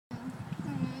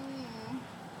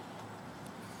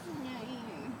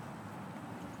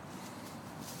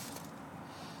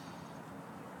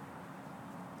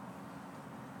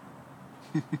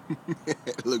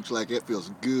It looks like that feels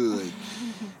good.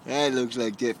 That looks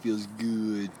like that feels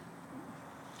good.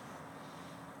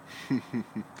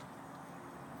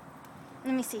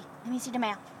 Let me see. Let me see the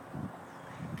mouth.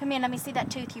 Come here, let me see that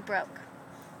tooth you broke.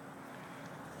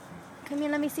 Come here,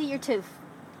 let me see your tooth.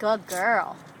 Good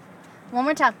girl. One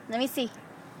more time. Let me see.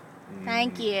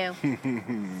 Thank you.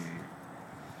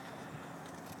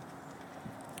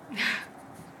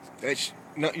 That's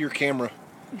not your camera.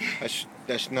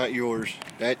 That's not yours.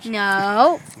 That's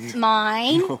No,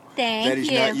 mine. no, Thank you. that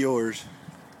is not yours.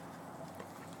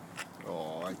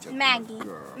 Oh, that's a Maggie, good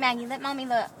girl. Maggie, let mommy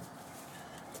look.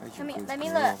 That's a Come here, good let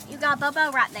me girl. look. You got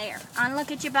Bobo right there.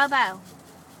 Look at your Bobo.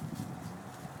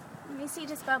 Let me see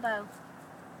this Bobo.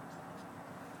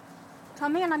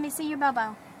 Come here, let me see your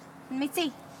Bobo. Let me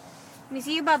see. Let me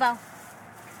see your Bobo.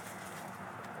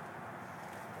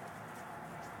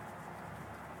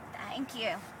 Thank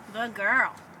you. Good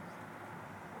girl.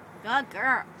 Good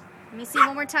girl. Let me see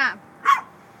one more time.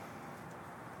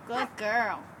 Good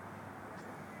girl.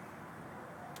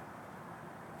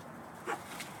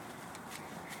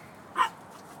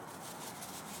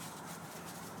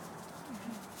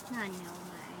 I know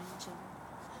my angel.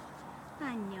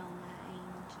 I know my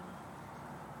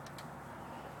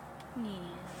angel.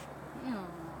 Yeah. Oh,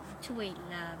 sweet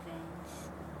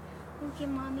lovins. Look at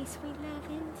mommy, sweet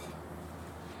lovins.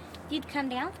 If you'd come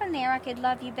down from there, I could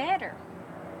love you better.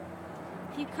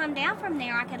 If you come down from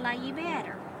there, I could love you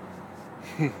better.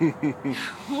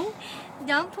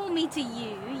 Don't pull me to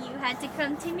you. You had to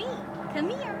come to me. Come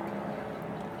here.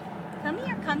 Come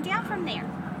here. Come down from there.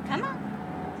 Come on.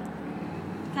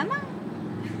 Come on.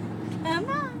 Come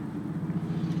on.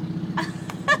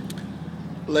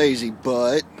 Lazy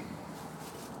butt.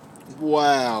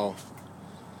 Wow.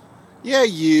 Yeah,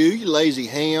 you lazy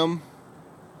ham.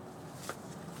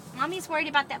 Mommy's worried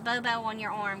about that Bobo on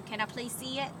your arm. Can I please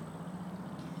see it?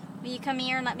 Will you come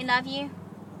here and let me love you?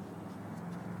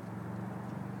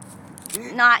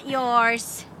 Not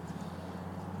yours.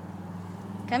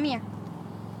 Come here.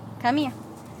 Come here.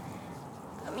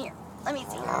 Come here. Let me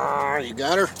see. Ah, you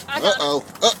got her? I got her.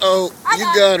 Uh-oh. You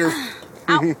got her.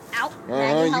 Ow. Ow.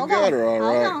 Maggie, You hold got on. her all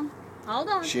Hold right. on. Hold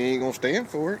on. She ain't gonna stand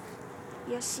for it.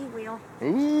 Yes, she will.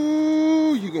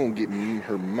 Ooh, you gonna get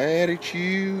her mad at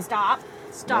you. Stop.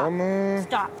 Stop. Mama.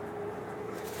 Stop.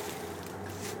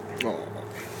 Oh.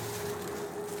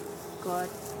 Good.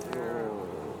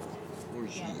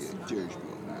 Where's she Yes, at? my There's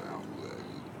little my girl.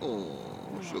 lady.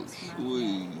 Oh, so That's my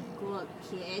sweet. baby. Good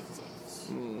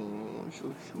kisses. Oh,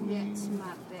 so sweet. That's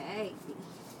my baby.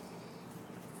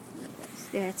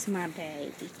 That's my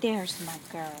baby. There's my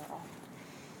girl.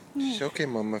 It's okay,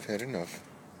 Mom. I've had enough.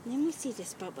 Let me see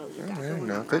this Bobo you got I've had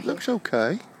going on enough. right It looks here.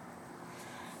 okay.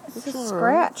 It's It's a all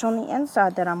scratch on the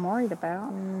inside that I'm worried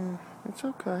about. It's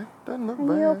okay. Doesn't look Are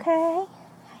bad. you okay?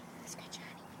 Scratch your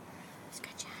honey.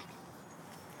 Scratch your honey.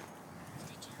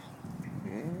 Scratch your honey.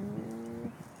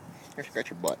 Scratch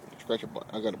your butt. Scratch your butt.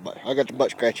 I got a butt. I got the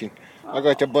butt scratching. I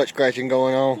got the butt scratching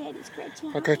going on. Daddy, scratch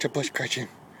your I got the butt scratching.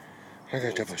 I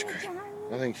got the Daddy, butt scratch scratching. your honey.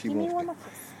 I think she Give me wants one to. more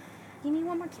kiss. Give me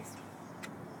one more kiss.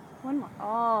 One more.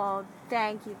 Oh,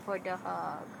 thank you for the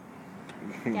hug.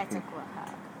 That's a good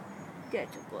hug.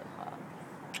 That's a good hug.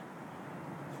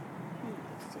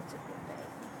 Yes, it's a good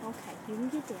baby. Okay, you can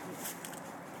get down there.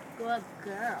 Good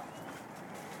girl.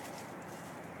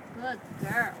 Good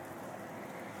girl.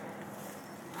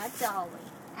 That's Ollie.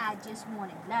 I just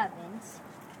wanted lovins.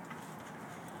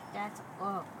 That's a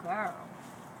good girl.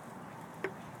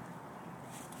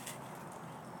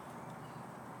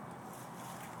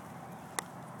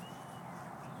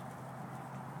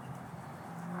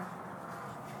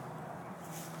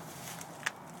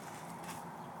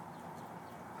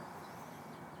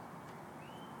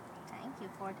 Thank you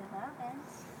for the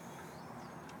lovins.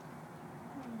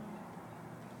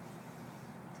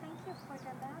 Thank you for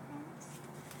the lovins.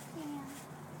 Yeah.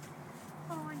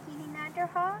 Oh, I get another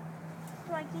hug?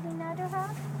 Do I get another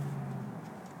hug?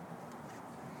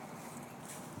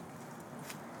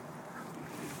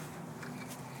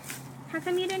 How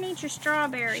come you didn't eat your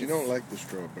strawberries? She don't like the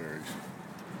strawberries.